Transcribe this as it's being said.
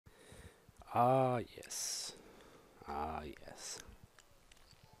Ah, yes. Ah, yes.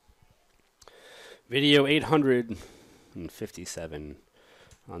 Video 857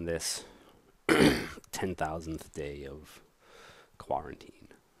 on this 10,000th day of quarantine.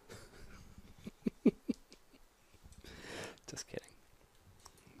 Just kidding.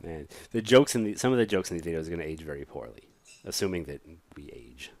 Man, some of the jokes in these videos are going to age very poorly, assuming that we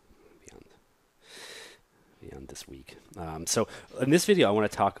age beyond beyond this week. So in this video, I want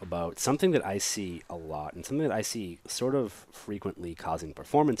to talk about something that I see a lot and something that I see sort of frequently causing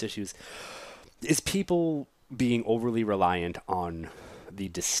performance issues is people being overly reliant on the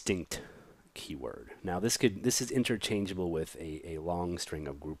distinct keyword. Now this is interchangeable with a long string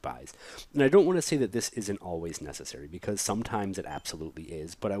of group bys. And I don't want to say that this isn't always necessary because sometimes it absolutely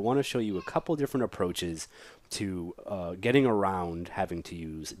is, but I want to show you a couple different approaches to getting around having to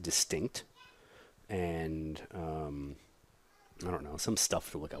use distinct and I don't know, some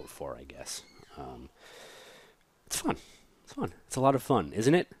stuff to look out for, I guess. It's fun. It's fun. It's a lot of fun,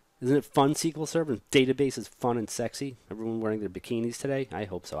 isn't it? Isn't it fun, SQL Server? Database is fun and sexy. Everyone wearing their bikinis today? I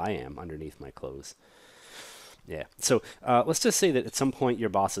hope so. I am, underneath my clothes. Yeah. So let's just say that at some point your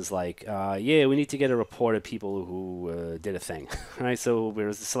boss is like, yeah, we need to get a report of people who did a thing. Right? So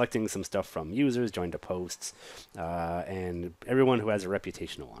we're selecting some stuff from users, joined to posts, and everyone who has a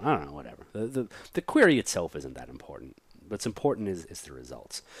reputational one. I don't know, whatever. The query itself isn't that important. What's important is the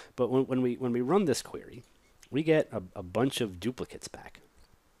results. But when we run this query, we get a bunch of duplicates back.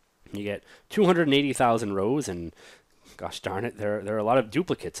 You get 280,000 rows, and gosh darn it, there are a lot of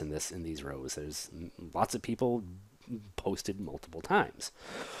duplicates in these rows. There's lots of people posted multiple times.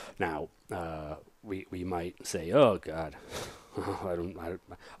 Now, we might say, oh God,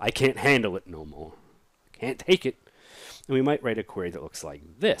 I can't handle it no more. Can't take it. And we might write a query that looks like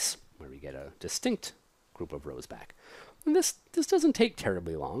this, where we get a distinct group of rows back. And this doesn't take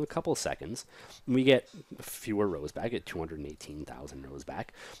terribly long, a couple of seconds. And we get fewer rows back, get 218,000 rows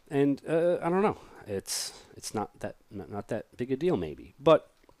back. And I don't know, it's not that big a deal maybe.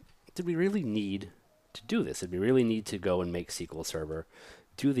 But did we really need to do this? Did we really need to go and make SQL Server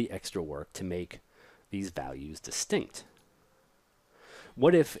do the extra work to make these values distinct?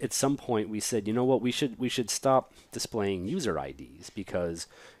 What if at some point we said, you know what, we should stop displaying user IDs because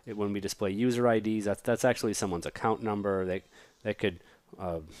when we display user IDs, that's actually someone's account number. That could,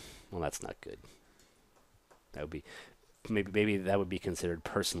 well, that's not good. That would be maybe that would be considered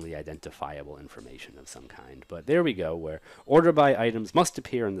personally identifiable information of some kind. But there we go, where order by items must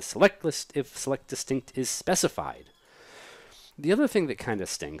appear in the select list if select distinct is specified. The other thing that kind of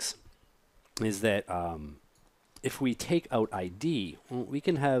stinks is that if we take out ID, well, we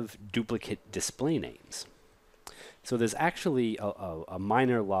can have duplicate display names. So there's actually a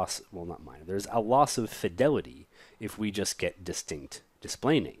minor loss, well not minor, there's a loss of fidelity if we just get distinct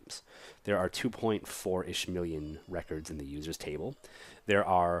display names. There are 2.4-ish million records in the users table. There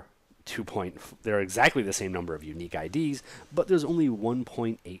are exactly the same number of unique IDs, but there's only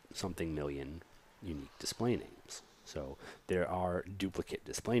 1.8 something million unique display names. So there are duplicate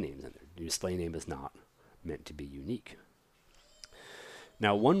display names in there. The display name is not meant to be unique.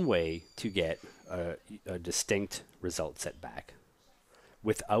 Now, one way to get a distinct result set back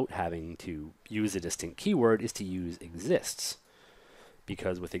without having to use a distinct keyword is to use exists.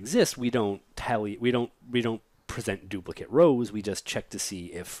 Because with exists, we don't present duplicate rows. We just check to see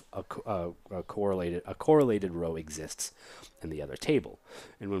if a correlated row exists in the other table.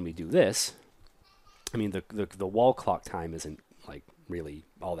 And when we do this, I mean the wall clock time isn't like really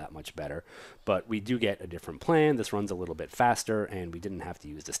all that much better, but we do get a different plan. This runs a little bit faster, and we didn't have to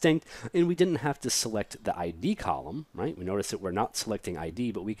use distinct, and we didn't have to select the ID column, right? We notice that we're not selecting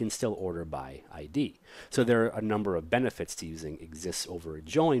ID, but we can still order by ID. So there are a number of benefits to using exists over a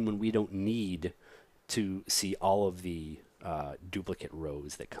join when we don't need to see all of the duplicate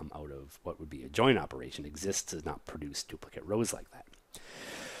rows that come out of what would be a join operation. Exists does not produce duplicate rows like that.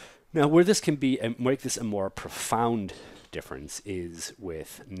 Now, where this can make this a more profound difference is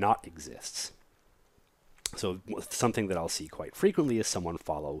with not exists. So something that I'll see quite frequently is someone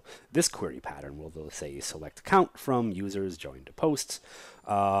follow this query pattern where they'll say select count from users joined to posts,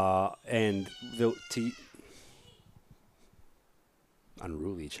 and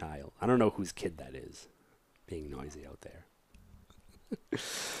unruly child. I don't know whose kid that is being noisy out there.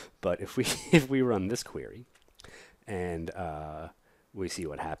 But if we run this query and we see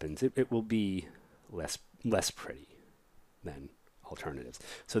what happens, it will be less pretty than alternatives.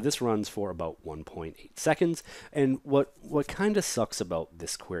 So this runs for about 1.8 seconds. And what kind of sucks about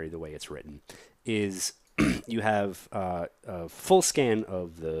this query, the way it's written, is you have a full scan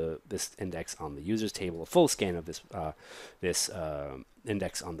of this index on the users table, a full scan of this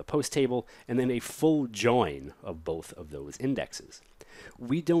index on the post table, and then a full join of both of those indexes.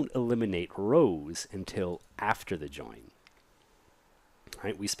 We don't eliminate rows until after the join.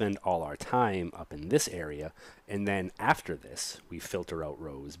 Right? We spend all our time up in this area, and then after this, we filter out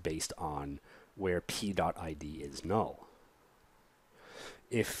rows based on where p.id is null.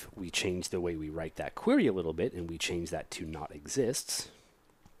 If we change the way we write that query a little bit, and we change that to not exists,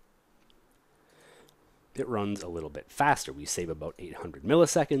 it runs a little bit faster. We save about 800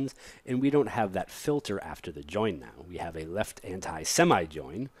 milliseconds, and we don't have that filter after the join now. We have a left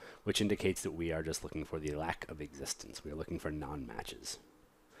anti-semi-join, which indicates that we are just looking for the lack of existence. We are looking for non-matches.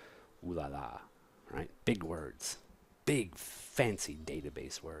 Ooh la la, right? Big words. Big, fancy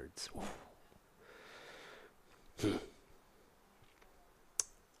database words.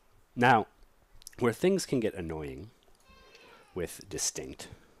 Now, where things can get annoying with distinct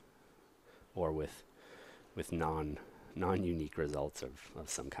or with non-unique results of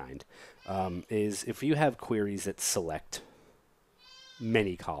some kind, is if you have queries that select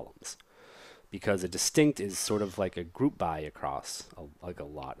many columns, because a distinct is sort of like a group by across like a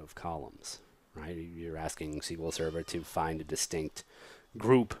lot of columns, right? You're asking SQL Server to find a distinct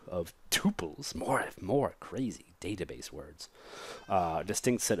group of tuples, more crazy database words,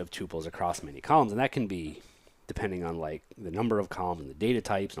 distinct set of tuples across many columns, and that can be, depending on like the number of columns and the data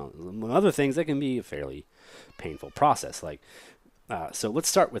types and other things, that can be a fairly painful process. Like, so let's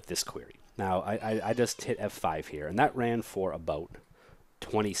start with this query. Now, I just hit F5 here, and that ran for about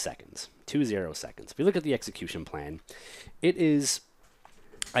 20 seconds, 20 seconds. If you look at the execution plan, it is,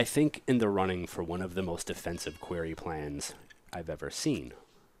 I think, in the running for one of the most offensive query plans I've ever seen.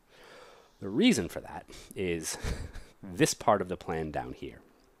 The reason for that is this part of the plan down here,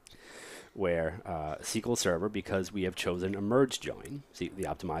 where SQL Server, because we have chosen a merge join, see, the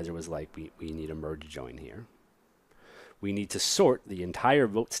optimizer was like, we need a merge join here. We need to sort the entire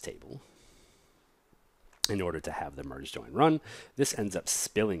votes table in order to have the merge join run. This ends up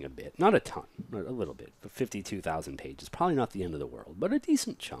spilling a bit, not a ton, a little bit, but 52,000 pages, probably not the end of the world, but a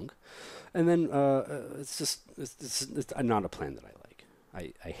decent chunk. And then it's not a plan that I like.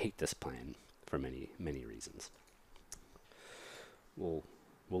 I hate this plan for many reasons. We'll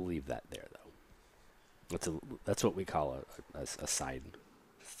leave that there though. That's what we call a side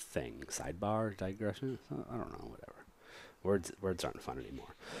thing, sidebar, digression. I don't know, whatever. Words aren't fun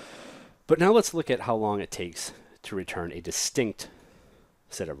anymore. But now let's look at how long it takes to return a distinct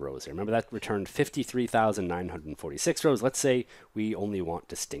set of rows here. Remember that returned 53,946 rows. Let's say we only want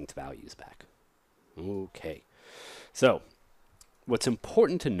distinct values back. Okay. So what's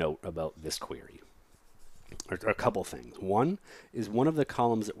important to note about this query are a couple things. One is one of the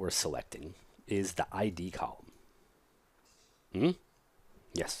columns that we're selecting is the ID column.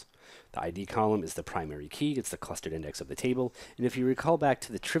 Yes. The ID column is the primary key. It's the clustered index of the table. And if you recall back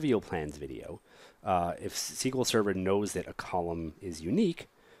to the trivial plans video, if SQL Server knows that a column is unique,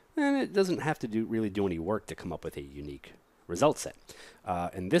 then it doesn't have to really do any work to come up with a unique result set.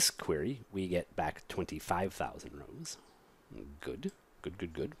 In this query, we get back 25,000 rows. Good.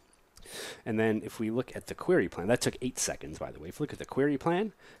 And then if we look at the query plan, that took 8 seconds, by the way. If we look at the query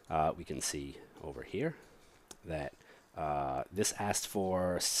plan, we can see over here that this asked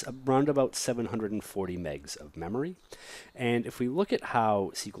for around about 740 megs of memory. And if we look at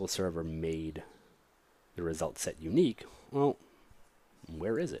how SQL Server made the result set unique, well,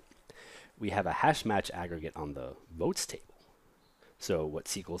 where is it? We have a hash match aggregate on the votes table. So what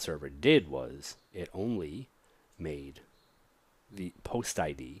SQL Server did was it only made the post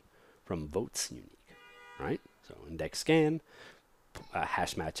ID from votes unique, right? So index scan,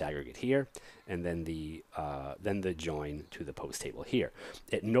 hash match aggregate here, and then the join to the post table here.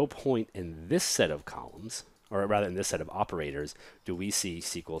 At no point in this set of columns, or rather in this set of operators, do we see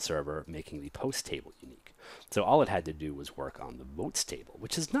SQL Server making the post table unique. So all it had to do was work on the votes table,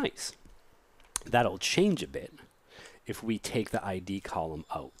 which is nice. That'll change a bit if we take the ID column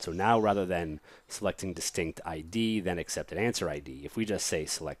out. So now rather than selecting distinct ID, then accepted answer ID, if we just say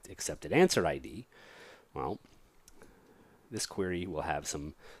select accepted answer ID, well, this query will have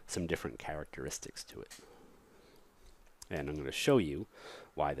some different characteristics to it. And I'm going to show you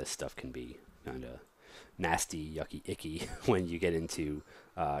why this stuff can be kind of nasty, yucky, icky when you get into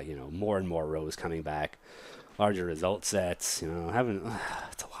more and more rows coming back, larger result sets,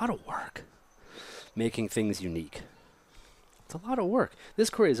 it's a lot of work making things unique. It's a lot of work. This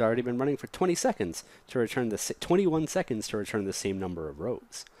query has already been running for 20 seconds to return 21 seconds to return the same number of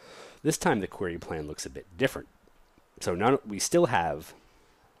rows. This time the query plan looks a bit different. So now we still have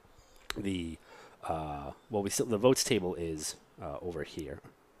the the votes table is over here,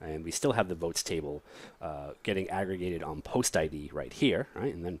 and we still have the votes table getting aggregated on post ID right here,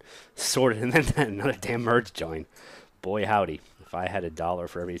 right? And then sorted, and then another damn merge join. Boy howdy, if I had $1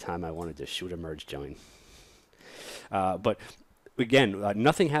 for every time I wanted to shoot a merge join. But again,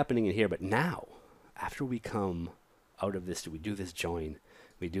 nothing happening in here, but now, after we come out of this, we do this join,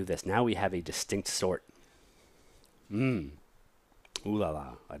 we do this, now we have a distinct sort. Ooh la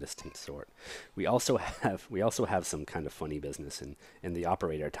la, a distinct sort. We also have some kind of funny business in the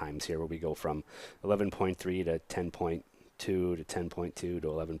operator times here, where we go from 11.3 to 10.2 to 10.2 to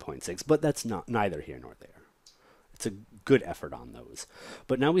 11.6, but that's neither here nor there. It's a good effort on those.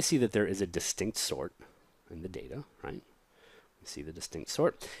 But now we see that there is a distinct sort in the data, right? We see the distinct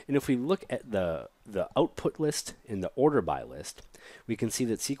sort. And if we look at the output list and the order by list, we can see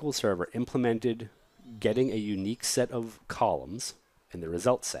that SQL Server implemented getting a unique set of columns in the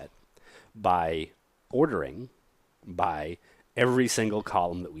result set by ordering by every single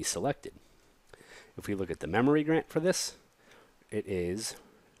column that we selected. If we look at the memory grant for this, it is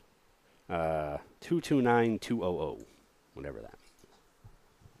 229200, whatever that means,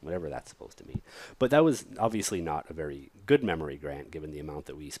 whatever that's supposed to mean. But that was obviously not a very good memory grant given the amount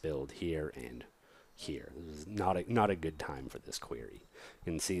that we spilled here and here. This is not a good time for this query.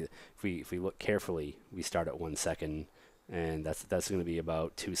 You can see if we look carefully, we start at 1 second, and that's going to be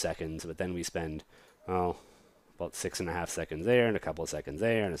about 2 seconds, but then we spend about 6.5 seconds there, and a couple of seconds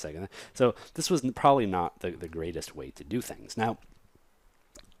there, and a second there. So this was probably not the greatest way to do things. Now,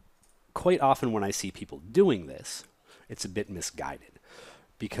 quite often when I see people doing this, it's a bit misguided,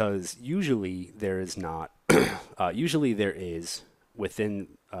 because usually there is not usually there is within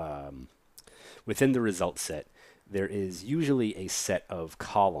the result set, there is usually a set of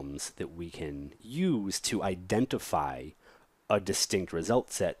columns that we can use to identify a distinct result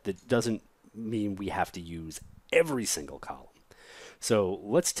set. That doesn't mean we have to use every single column. So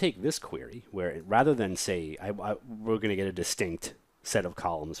let's take this query where rather than say we're going to get a distinct set of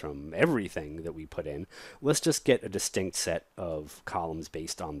columns from everything that we put in, let's just get a distinct set of columns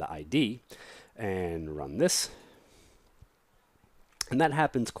based on the ID and run this. And that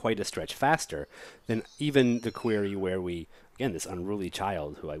happens quite a stretch faster than even the query where we, again, this unruly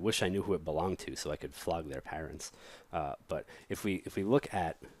child who I wish I knew who it belonged to so I could flog their parents. But if we look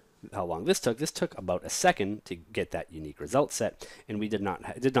at how long this took about a second to get that unique result set, and we did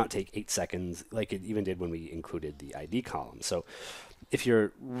not take 8 seconds like it even did when we included the ID column. So if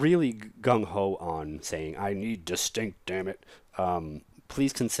you're really gung-ho on saying, I need distinct, damn it,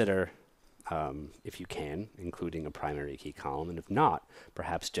 please consider, if you can, including a primary key column, and if not,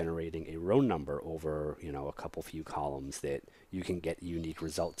 perhaps generating a row number over, a couple few columns that you can get a unique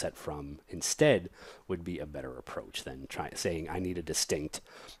result set from instead would be a better approach than saying I need a distinct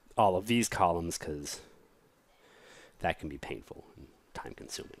all of these columns, because that can be painful and time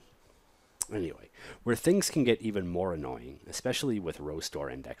consuming. Anyway, where things can get even more annoying, especially with row store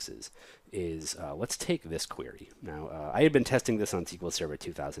indexes, is let's take this query. Now, I had been testing this on SQL Server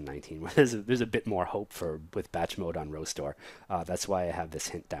 2019, where there's a bit more hope with batch mode on row store. That's why I have this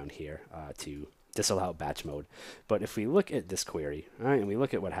hint down here to disallow batch mode. But if we look at this query, right, and we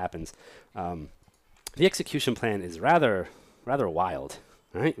look at what happens, the execution plan is rather wild.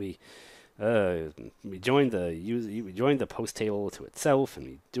 Right? We joined the post table to itself, and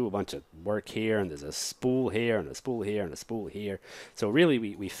we do a bunch of work here, and there's a spool here, and a spool here, and a spool here. So really,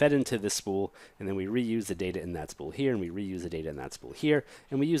 we fed into this spool, and then we reuse the data in that spool here, and we reuse the data in that spool here,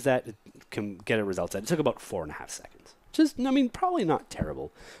 and we use that to get a result set. It took about 4.5 seconds. Just, probably not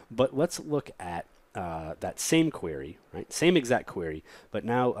terrible, but let's look at that same query, right? Same exact query, but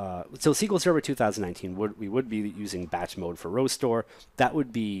now, so SQL Server 2019 we would be using batch mode for row store. That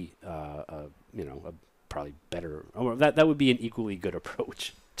would be, a probably better, or that would be an equally good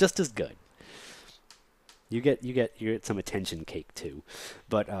approach, just as good. You get some attention cake too,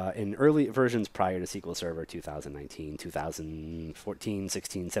 but in early versions prior to SQL Server 2019, 2014,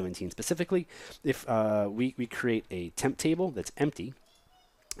 16, 17 specifically, if we create a temp table that's empty,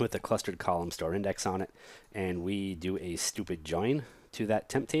 with a clustered column store index on it, and we do a stupid join to that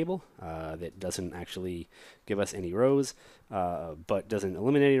temp table that doesn't actually give us any rows, but doesn't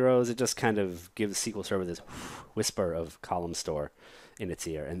eliminate any rows. It just kind of gives SQL Server this whisper of column store in its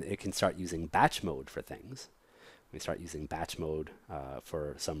ear, and it can start using batch mode for things. We start using batch mode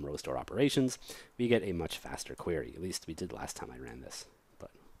for some row store operations. We get a much faster query. At least we did last time I ran this.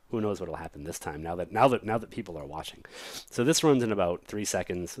 Who knows what will happen this time now that people are watching. So this runs in about 3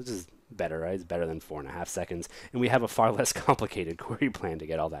 seconds, which is better, right? It's better than 4.5 seconds, and we have a far less complicated query plan to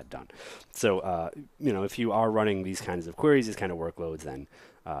get all that done. So, if you are running these kinds of queries, these kind of workloads, then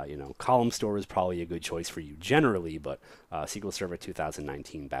column store is probably a good choice for you generally, but SQL Server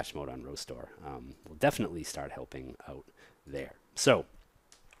 2019 batch mode on row store will definitely start helping out there. So,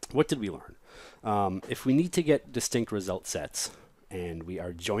 what did we learn? If we need to get distinct result sets and we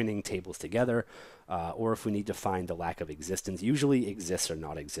are joining tables together, or if we need to find the lack of existence, usually exists or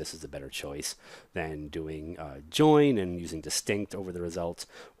not exists is a better choice than doing join and using distinct over the result,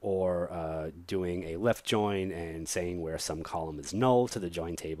 or doing a left join and saying where some column is null to the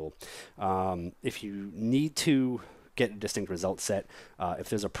join table. If you need to get a distinct result set, if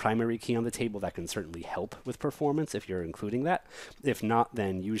there's a primary key on the table, that can certainly help with performance if you're including that. If not,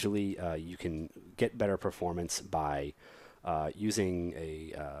 then usually you can get better performance by using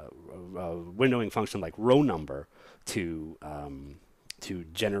a windowing function like row number to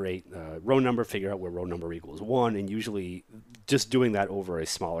generate row number, figure out where row number equals 1, and usually just doing that over a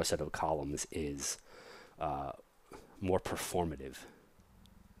smaller set of columns is more performative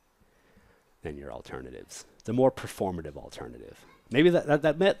than your alternatives. The more performative alternative. Maybe that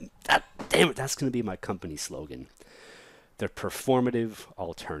damn it, that's going to be my company slogan. The performative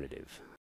alternative.